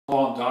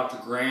Hello, I'm Dr.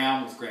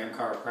 Graham with Graham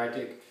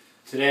Chiropractic.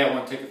 Today I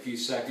want to take a few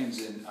seconds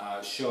and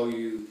show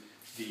you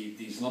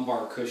these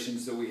lumbar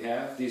cushions that we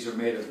have. These are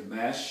made of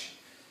mesh.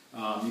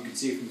 You can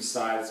see from the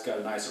side it's got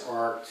a nice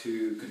arc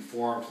to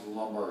conform to the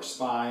lumbar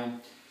spine.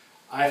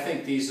 I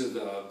think these are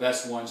the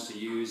best ones to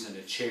use in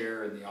a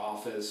chair, in the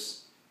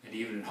office, and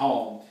even at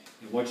home.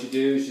 And what you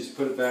do is just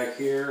put it back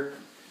here,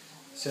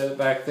 set it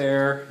back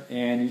there,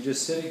 and you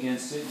just sit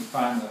against it. You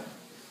find the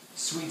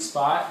sweet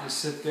spot, just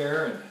sit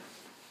there, and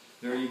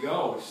there you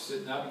go,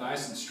 sitting up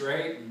nice and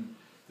straight. And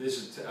this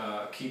is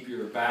to keep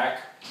your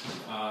back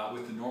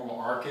with the normal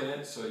arc in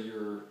it so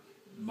your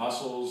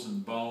muscles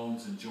and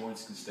bones and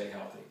joints can stay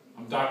healthy.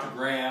 I'm Dr.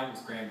 Graham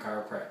with Graham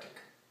Chiropractic.